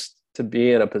mean, just to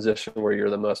be in a position where you're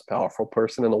the most powerful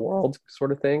person in the world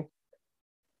sort of thing.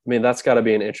 I mean, that's got to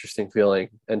be an interesting feeling.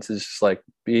 And to just like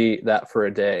be that for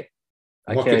a day.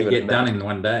 What could you get done in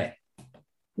one day?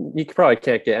 You probably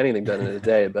can't get anything done in a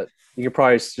day, but you can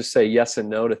probably just say yes and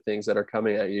no to things that are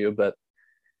coming at you. But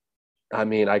I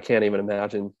mean, I can't even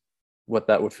imagine what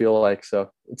that would feel like. So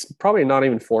it's probably not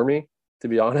even for me, to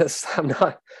be honest. I'm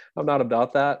not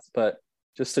about that, but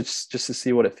just to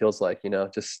see what it feels like,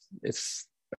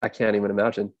 I can't even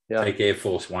imagine. Yeah. Take Air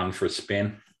Force One for a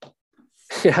spin.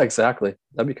 Yeah, exactly.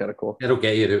 That'd be kind of cool. It'll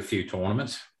get you to a few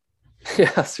tournaments.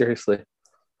 Yeah, seriously.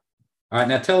 All right.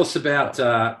 Now tell us about,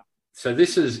 so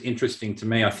this is interesting to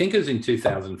me. I think it was in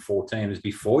 2014, it was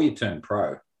before you turned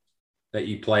pro, that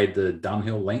you played the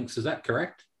Dunhill Links. Is that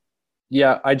correct?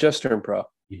 Yeah, I just turned pro.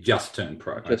 You just turned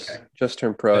pro. Just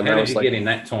turned pro. So how did you get in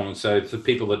that tournament? So for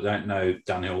people that don't know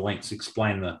Dunhill Links,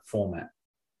 explain the format.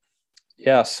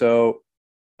 Yeah, so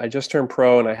I just turned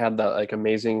pro and I had that like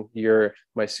amazing year,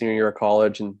 my senior year of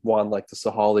college, and won like the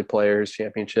Sahali Players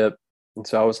Championship. And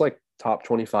so I was like top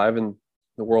 25 in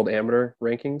the world amateur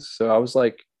rankings. So I was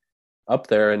like up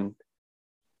there, and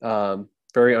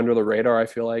very under the radar, I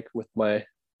feel like, with my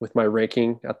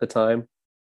ranking at the time.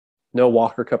 No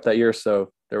Walker Cup that year,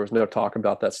 so there was no talk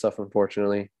about that stuff,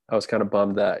 unfortunately. I was kind of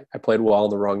bummed that I played well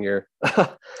in the wrong year.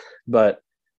 But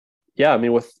yeah, I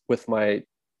mean, with my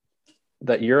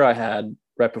that year I had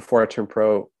right before I turned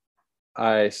pro,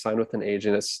 I signed with an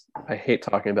agent. I hate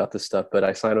talking about this stuff, but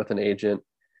I signed with an agent,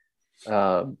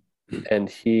 and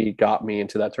he got me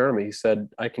into that tournament. He said,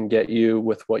 I can get you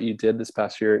with what you did this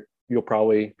past year. You'll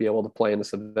probably be able to play in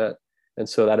this event. And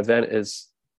so that event is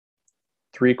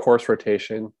 3 course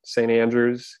rotation: St.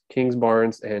 Andrews,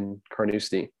 Kingsbarns, and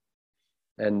Carnoustie.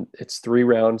 And it's 3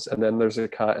 rounds, and then there's a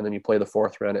cut, and then you play the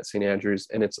 4th round at St. Andrews,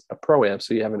 and it's a pro-am,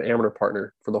 so you have an amateur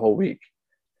partner for the whole week.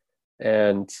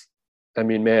 And I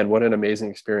mean, man, what an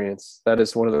amazing experience. That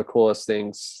is one of the coolest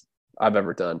things I've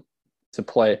ever done, to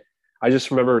play. I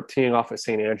just remember teeing off at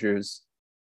St. Andrews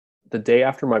the day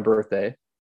after my birthday.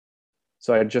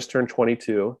 So I had just turned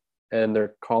 22, and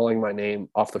they're calling my name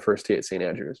off the first tee at St.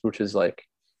 Andrews, which is like,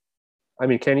 I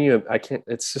mean,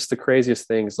 it's just the craziest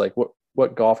things, like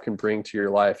what golf can bring to your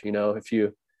life. You know, if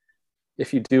you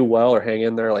do well or hang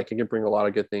in there, like, it can bring a lot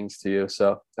of good things to you.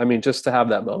 So, I mean, just to have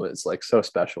that moment is like so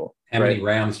special. How many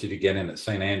rounds did you get in at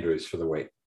St. Andrews for the week?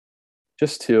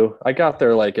 Just 2. I got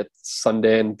there like at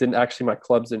Sunday, and my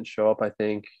clubs didn't show up, I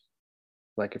think,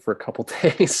 like for a couple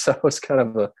days. So it was kind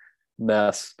of a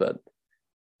mess, but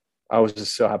I was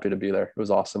just so happy to be there. It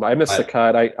was awesome. I missed the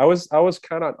cut. I was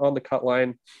kind of on the cut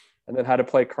line, and then had to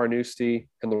play Carnoustie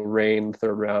in the rain,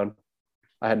 3rd round.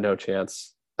 I had no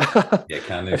chance. Yeah,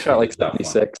 Carnoustie. I shot like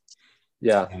 76.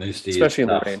 Yeah, especially in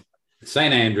the rain.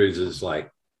 St. Andrews is like,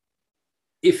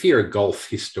 if you're a golf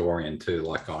historian too,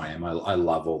 like I am, I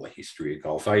love all the history of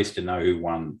golf. I used to know who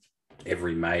won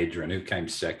every major and who came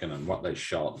second and what they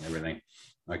shot and everything.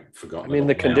 I forgot. I mean,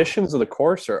 the conditions of the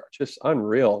course are just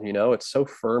unreal. You know, it's so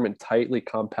firm and tightly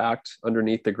compact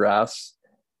underneath the grass.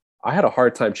 I had a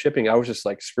hard time chipping. I was just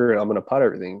like, screw it, I'm going to putt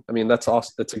everything. I mean, that's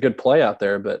awesome. That's a good play out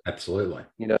there, but absolutely,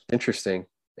 you know, interesting.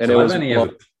 And so it was.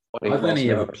 I've only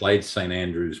ever played St.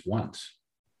 Andrews once.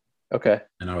 Okay.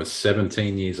 And I was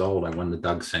 17 years old. I won the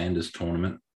Doug Sanders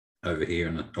tournament over here,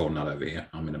 or not over here.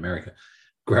 I'm in America.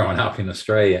 Growing up in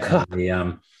Australia,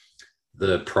 and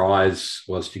the prize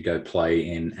was to go play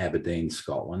in Aberdeen,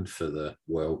 Scotland, for the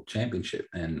World Championship.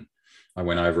 And I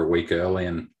went over a week early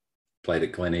and played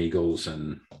at Glen Eagles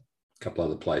and a couple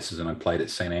other places, and I played at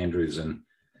St. Andrews, and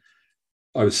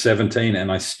I was 17, and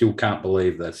I still can't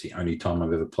believe that's the only time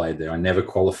I've ever played there. I never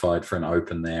qualified for an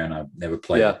Open there, and I've never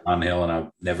played at Dunhill, and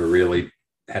I've never really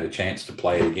had a chance to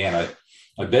play it again.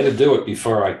 I better do it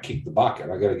before I kick the bucket.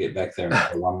 I got to get back there and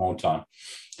play one more time,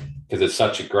 because it's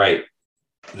such a great.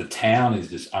 The town is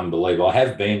just unbelievable. I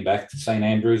have been back to St.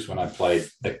 Andrews when I played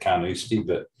at Carnoustie,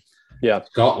 but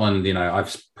Scotland, you know,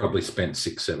 I've probably spent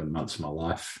 6-7 months of my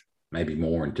life, maybe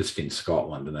more, and just in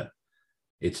Scotland, and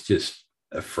it's just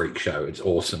a freak show. It's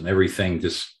awesome. Everything,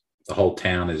 just the whole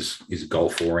town is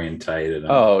golf orientated.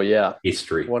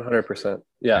 History. 100%.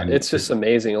 Yeah, and it's just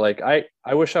amazing. Like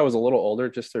I wish I was a little older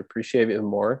just to appreciate it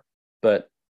more, but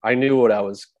I knew what I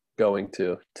was going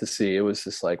to see. It was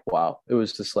just like, wow. It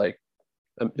was just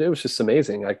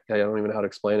amazing. I don't even know how to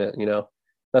explain it. You know,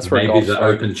 that's where maybe the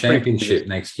Open Championship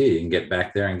next year, you can get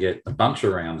back there and get a bunch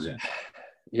of rounds in.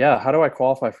 Yeah. How do I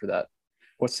qualify for that?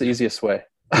 What's the easiest way?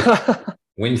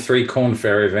 Win 3 Corn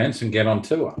Ferry events and get on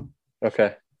tour.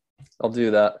 Okay. I'll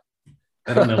do that.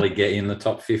 That'll nearly get you in the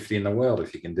top 50 in the world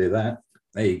if you can do that.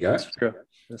 There you go.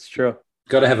 That's true.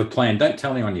 Got to have a plan. Don't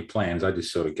tell anyone your plans. I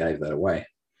just sort of gave that away.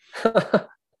 All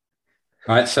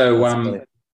right. So,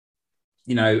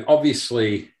 you know,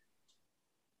 obviously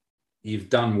you've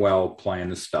done well playing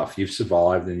the stuff. You've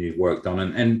survived and you've worked on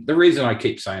it. And the reason I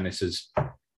keep saying this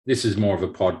is more of a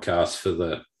podcast for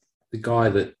the guy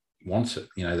that wants it,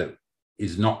 you know, that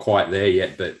is not quite there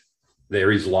yet, but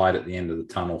there is light at the end of the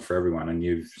tunnel for everyone, and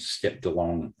you've stepped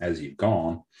along as you've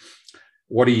gone.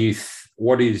 What do you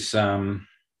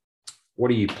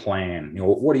plan? You know,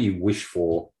 what do you wish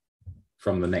for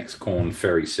from the next Corn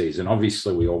Ferry season?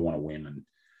 Obviously, we all want to win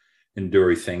and do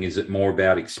everything. Is it more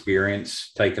about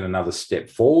experience, taking another step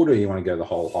forward, or you want to go the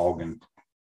whole hog and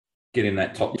get in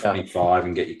that top 25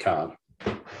 and get your card?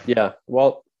 Yeah.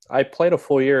 Well, I played a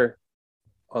full year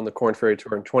on the Corn Ferry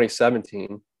Tour in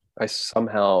 2017. I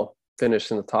somehow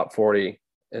finished in the top 40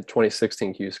 at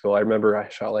 2016 Q School. I remember I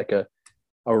shot like a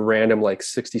random like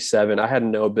 67. I had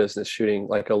no business shooting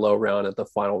like a low round at the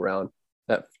final round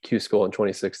at Q School in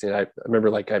 2016. I remember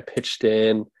like I pitched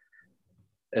in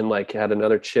and like had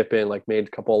another chip in, like made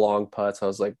a couple of long putts. I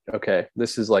was like, okay,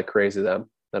 this is like crazy that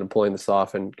I'm pulling this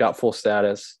off, and got full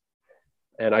status.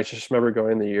 And I just remember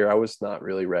going in the year, I was not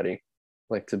really ready,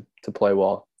 like to play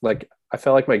well. Like I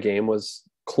felt like my game was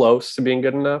close to being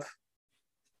good enough,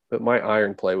 but my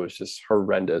iron play was just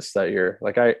horrendous that year.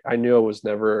 Like I knew I was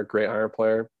never a great iron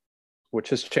player, which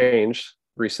has changed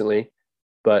recently.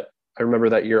 But I remember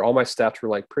that year, all my stats were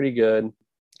like pretty good.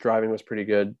 Driving was pretty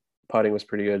good. Putting was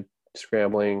pretty good.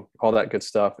 Scrambling, all that good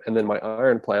stuff. And then my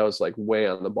iron play, I was like way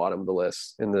on the bottom of the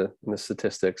list in the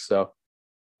statistics. So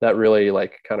that really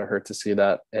like kind of hurt to see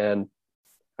that. And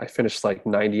I finished like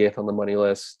 98th on the money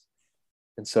list.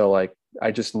 And so like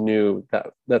I just knew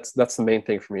that that's the main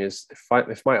thing for me is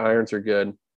if my irons are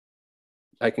good,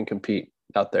 I can compete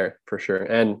out there for sure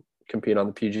and compete on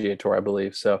the PGA Tour, I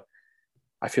believe. So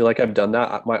I feel like I've done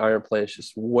that. My iron play is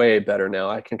just way better now.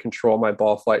 I can control my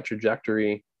ball flight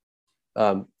trajectory.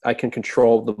 I can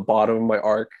control the bottom of my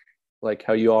arc, like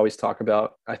how you always talk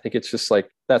about. I think it's just like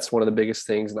that's one of the biggest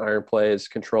things in iron play is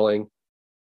controlling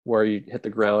where you hit the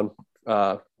ground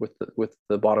with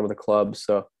the bottom of the club.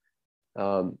 So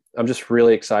I'm just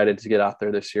really excited to get out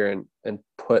there this year and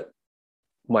put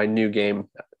my new game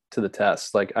to the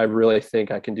test. Like I really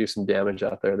think I can do some damage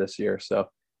out there this year. So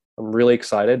I'm really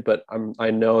excited, but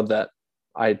I know that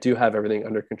I do have everything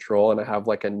under control, and I have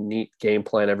like a neat game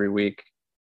plan every week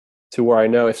to where I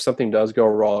know if something does go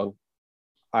wrong,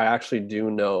 I actually do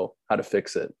know how to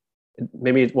fix it.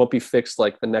 Maybe it won't be fixed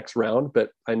like the next round,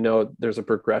 but I know there's a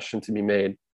progression to be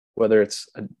made, whether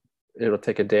it'll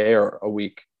take a day or a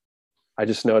week. I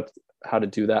just know how to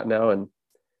do that now. And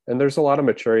there's a lot of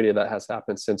maturity that has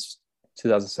happened since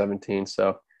 2017.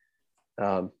 So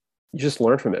you just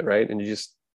learn from it, right? And you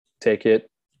just take it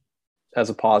as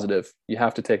a positive. You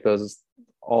have to take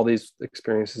all these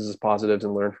experiences as positives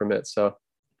and learn from it. So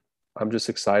I'm just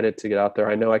excited to get out there.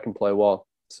 I know I can play well.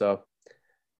 So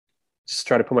just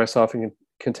try to put myself in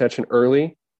contention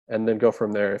early and then go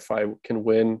from there. If I can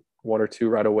win one or two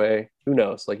right away, who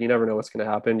knows? Like you never know what's going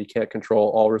to happen. You can't control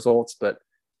all results, but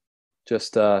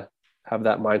just have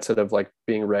that mindset of like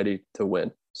being ready to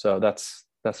win. So that's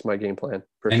my game plan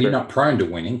for and sure. You're not prone to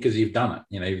winning because you've done it.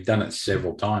 You've done it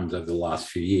several times over the last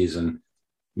few years, and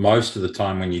most of the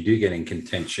time when you do get in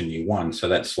contention, you won. So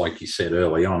that's like you said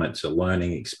early on, it's a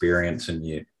learning experience, and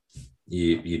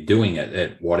you're doing it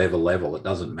at whatever level. It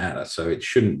doesn't matter. So it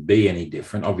shouldn't be any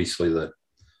different. Obviously, the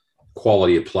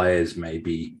quality of players may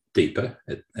be deeper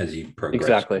as you progress.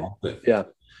 Exactly.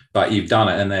 But you've done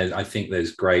it, and I think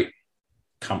there's great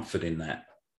comfort in that.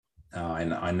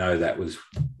 And I know that was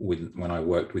when I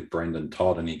worked with Brendan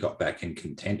Todd and he got back in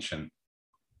contention.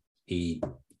 It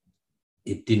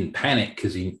didn't panic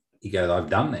because he goes, I've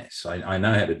done this. I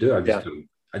know how to do it.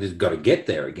 I just got to get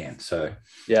there again. So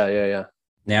yeah.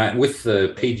 Now with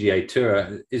the PGA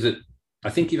Tour, I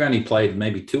think you've only played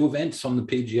maybe 2 events on the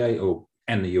PGA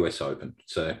and the US Open.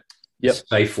 So yep.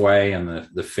 Safeway and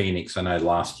the Phoenix. I know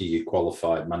last year you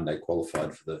Monday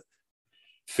qualified for the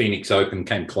Phoenix Open,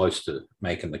 came close to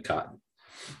making the cut.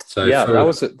 So yeah,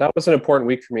 that was an important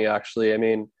week for me, actually. I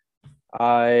mean,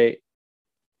 I've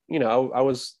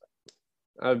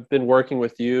been working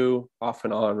with you off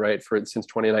and on, right, since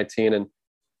 2019, and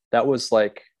that was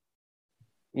like,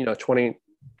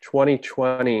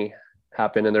 2020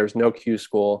 happened and there was no Q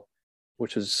school,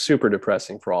 which is super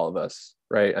depressing for all of us,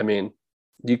 right? I mean,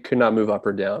 you could not move up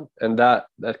or down, and that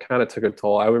kind of took a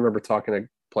toll. I remember talking to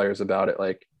players about it,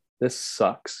 like, this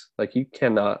sucks. Like, you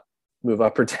cannot move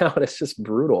up or down. It's just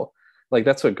brutal. Like,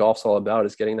 that's what golf's all about,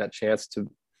 is getting that chance to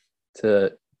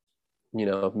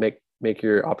make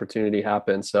your opportunity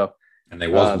happen. So, and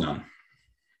there was none.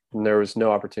 And there was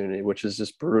no opportunity, which is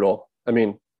just brutal. I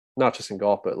mean, not just in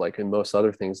golf, but like in most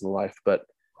other things in life. But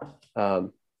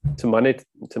to Monday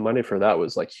for that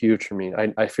was like huge for me.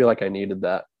 I feel like I needed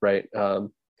that, right? And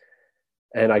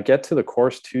I get to the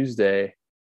course Tuesday,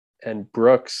 and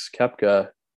Brooks Koepka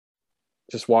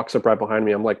just walks up right behind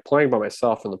me. I'm like playing by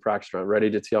myself in the practice round, ready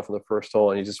to tee off on the first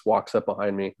hole, and he just walks up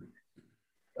behind me.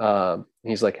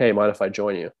 He's like, "Hey, mind if I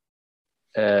join you?"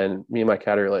 And me and my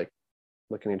caddy are like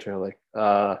looking at each other like,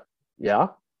 yeah,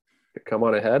 come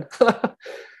on ahead.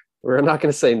 We're not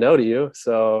going to say no to you.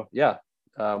 So yeah,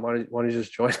 why don't you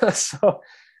just join us? So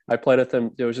I played with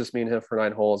him. It was just me and him for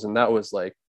 9 holes. And that was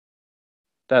like,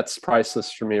 that's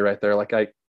priceless for me right there. Like I'm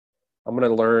going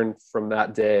to learn from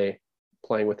that day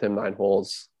playing with him 9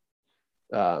 holes,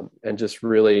 and just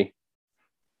really,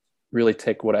 really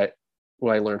take what I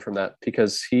learned from that,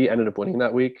 because he ended up winning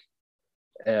that week.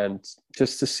 And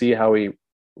just to see how he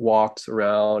walked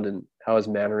around and how his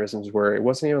mannerisms were, it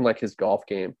wasn't even like his golf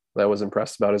game that I was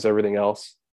impressed about, as everything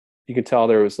else. you could tell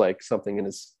there was like something in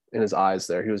his eyes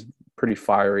there. He was pretty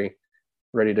fiery,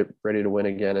 ready to win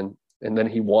again, and then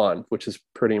he won, which is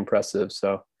pretty impressive.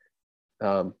 So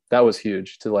that was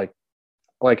huge. To like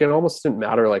it almost didn't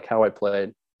matter like how I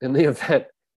played in the event.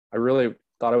 I really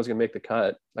thought I was gonna make the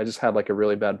cut. I just had like a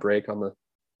really bad break on the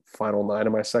final 9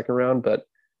 of my second round, but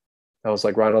I was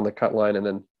like right on the cut line and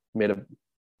then made a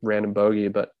random bogey.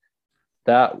 But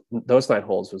those 9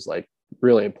 holes was like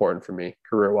really important for me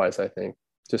career wise. I think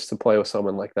just to play with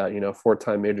someone like that,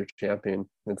 4-time major champion,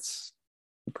 it's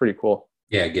pretty cool.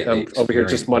 Yeah, I'm over here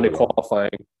just Monday qualifying.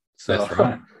 So. That's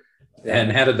right. Yeah.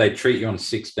 And how did they treat you on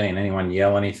 16? Anyone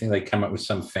yell anything? They come up with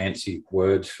some fancy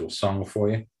words or song for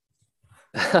you?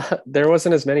 There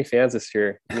wasn't as many fans this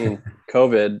year. I mean,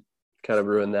 COVID kind of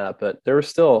ruined that, but there were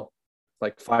still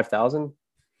like 5,000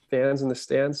 fans in the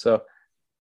stands. So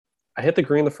I hit the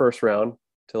green the first round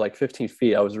to like 15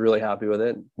 feet. I was really happy with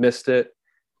it. Missed it.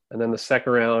 And then the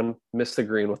second round, missed the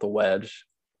green with a wedge,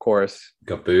 of course.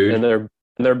 Got booed. And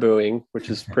they're booing, which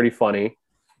is pretty funny.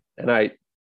 And I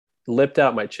lipped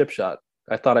out my chip shot.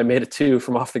 I thought I made a 2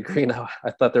 from off the green.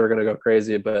 I thought they were going to go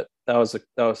crazy, but that was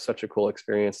such a cool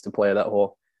experience to play that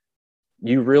hole.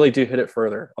 You really do hit it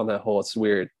further on that hole. It's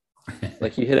weird.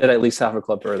 Like you hit it at least half a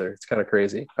club further. It's kind of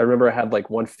crazy. I remember I had like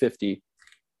 150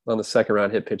 on the second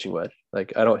round hit pitching wedge.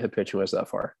 Like I don't hit pitching wedge that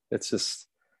far. It's just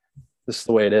this is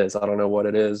the way it is. I don't know what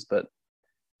it is, but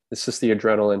it's just the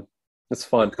adrenaline. It's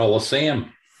fun.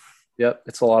 Coliseum. Yep,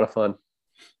 it's a lot of fun.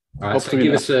 All right, so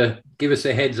give us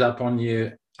a heads up on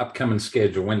your upcoming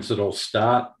schedule. When's it all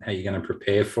start? How are you going to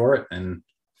prepare for it? And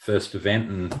first event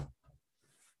and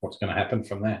what's going to happen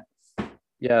from that?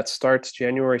 Yeah, it starts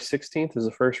January 16th is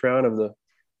the first round of the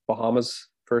Bahamas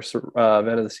first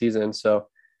event of the season. So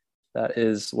that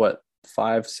is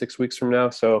 5-6 weeks from now.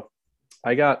 So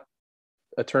I got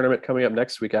a tournament coming up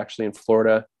next week actually in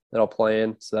Florida that I'll play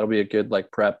in. So that'll be a good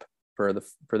like prep for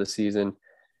the season,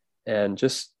 and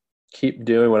just keep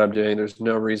doing what I'm doing. There's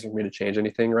no reason for me to change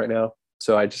anything right now.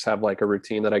 So I just have like a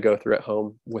routine that I go through at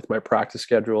home with my practice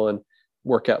schedule and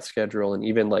workout schedule and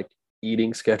even like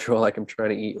eating schedule. Like I'm trying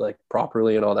to eat like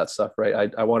properly and all that stuff.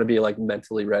 Right. I want to be like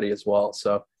mentally ready as well.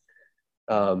 So,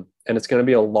 and it's going to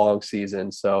be a long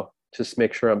season. So just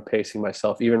make sure I'm pacing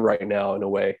myself even right now in a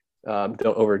way. Don't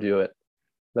overdo it.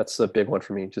 That's a big one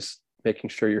for me. Just making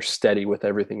sure you're steady with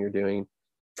everything you're doing.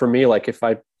 For me, like if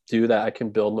I do that, I can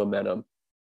build momentum.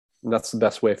 And that's the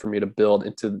best way for me to build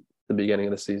into the beginning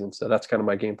of the season. So that's kind of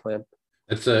my game plan.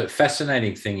 It's a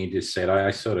fascinating thing you just said.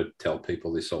 I sort of tell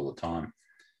people this all the time.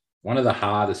 One of the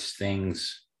hardest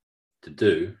things to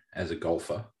do as a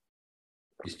golfer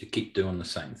is to keep doing the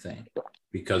same thing.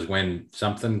 Because when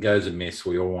something goes amiss,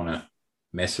 we all want to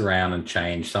mess around and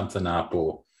change something up.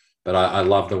 But I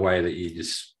love the way that you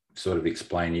just sort of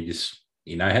explain.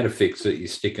 You know how to fix it. You're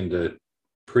sticking to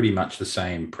pretty much the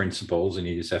same principles, and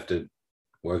you just have to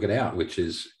work it out, which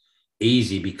is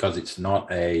easy because it's not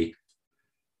a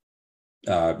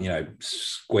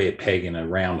square peg in a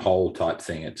round hole type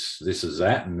thing. It's this is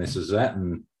that and this is that,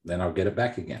 and then I'll get it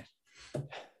back again.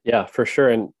 Yeah, for sure.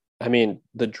 And I mean,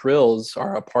 the drills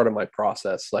are a part of my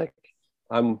process. Like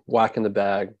I'm whacking the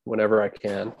bag whenever I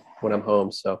can when I'm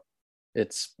home. So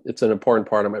it's an important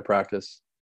part of my practice.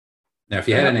 Now, if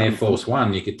you had an Air Force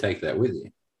One, you could take that with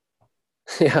you.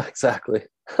 Yeah, exactly.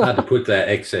 Hard to put that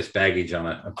excess baggage on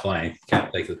a plane.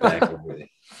 Can't take the bag with you.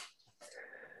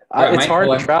 It's hard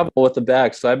to travel with the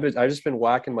bag, so I've just been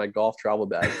whacking my golf travel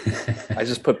bag. I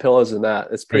just put pillows in that.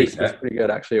 It's pretty good,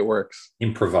 actually. It works.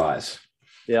 Improvise.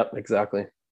 Yep, exactly.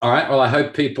 All right. Well, I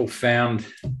hope people found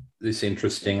this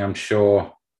interesting. I'm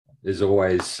sure there's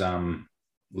always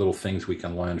little things we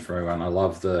can learn from everyone. I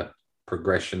love the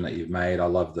progression that you've made. I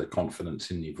love the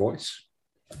confidence in your voice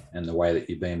and the way that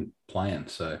you've been playing.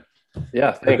 So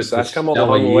yeah, thanks. I've come a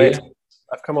long way.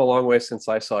 I've come a long way since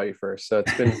I saw you first. So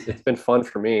it's been fun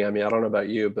for me. I mean, I don't know about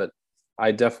you, but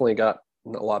I definitely got a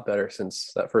lot better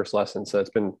since that first lesson. So it's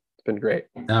been great.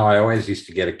 No, I always used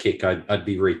to get a kick. I'd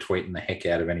be retweeting the heck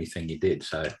out of anything you did.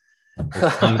 So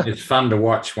it's fun to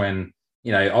watch when,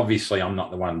 obviously I'm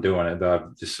not the one doing it, but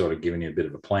I've just sort of given you a bit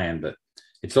of a plan, but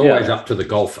it's always up to the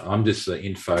golfer. I'm just the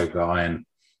info guy, and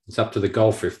it's up to the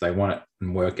golfer. If they want it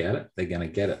and work at it, they're going to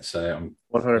get it. So I'm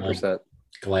 100%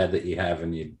 glad that you have,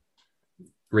 and you're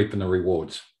reaping the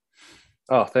rewards.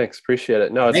 Oh, thanks. Appreciate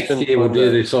it. No, next year we'll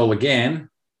do this all again.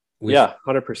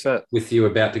 100%. With you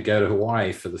about to go to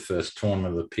Hawaii for the first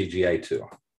tournament of the PGA Tour.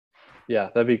 Yeah,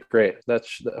 that'd be great.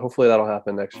 Hopefully that'll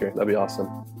happen next year. That'd be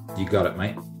awesome. You got it,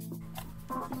 mate.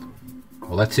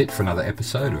 Well, that's it for another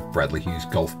episode of Bradley Hughes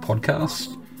Golf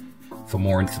Podcast. For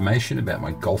more information about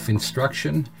my golf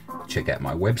instruction, check out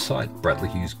my website,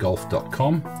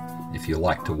 bradleyhughesgolf.com. If you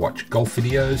like to watch golf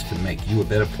videos to make you a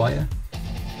better player,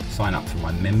 sign up for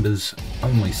my members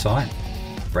only site,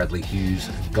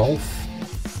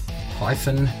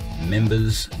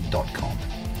 bradleyhughesgolf-members.com.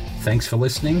 Thanks for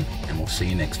listening, and we'll see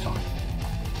you next time.